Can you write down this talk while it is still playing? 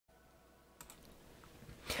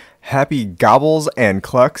Happy gobbles and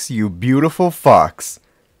clucks, you beautiful fucks.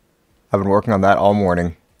 I've been working on that all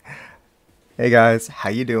morning. Hey guys, how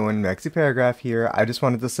you doing? Mexi Paragraph here. I just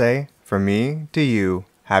wanted to say, from me to you,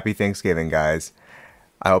 happy Thanksgiving, guys.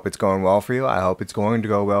 I hope it's going well for you. I hope it's going to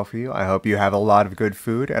go well for you. I hope you have a lot of good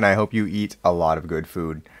food, and I hope you eat a lot of good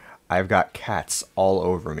food. I've got cats all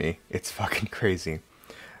over me. It's fucking crazy.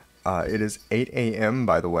 It is 8 a.m.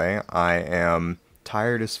 by the way. I am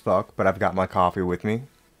tired as fuck, but I've got my coffee with me.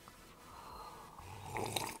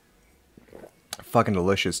 Fucking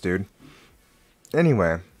delicious, dude.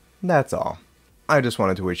 Anyway, that's all. I just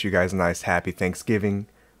wanted to wish you guys a nice happy Thanksgiving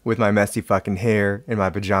with my messy fucking hair and my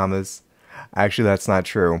pajamas. Actually, that's not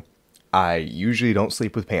true. I usually don't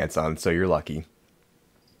sleep with pants on, so you're lucky.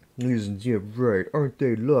 Yeah, right. Aren't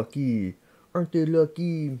they lucky? Aren't they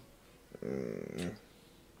lucky?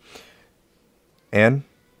 And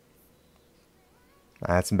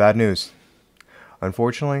I had some bad news.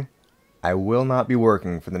 Unfortunately, I will not be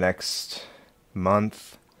working for the next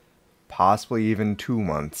month, possibly even 2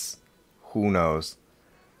 months. Who knows?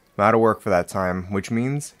 I'm out of work for that time, which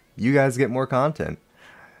means you guys get more content.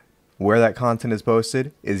 Where that content is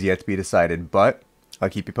posted is yet to be decided, but I'll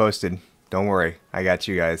keep you posted. Don't worry, I got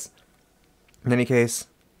you guys. In any case,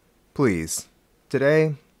 please,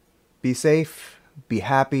 today, be safe, be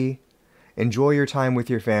happy, enjoy your time with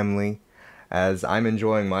your family, as I'm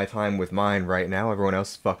enjoying my time with mine right now. Everyone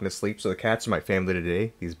else is fucking asleep, so the cats are my family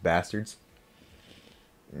today, these bastards.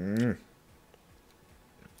 And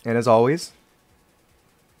as always,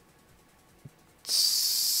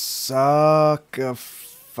 suck a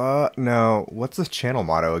fuck. No, what's the channel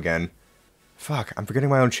motto again? Fuck, I'm forgetting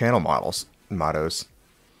my own channel mottos.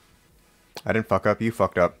 I didn't fuck up, you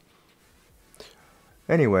fucked up.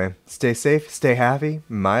 Anyway, stay safe, stay happy.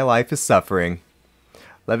 My life is suffering.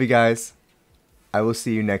 Love you guys. I will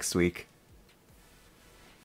see you next week.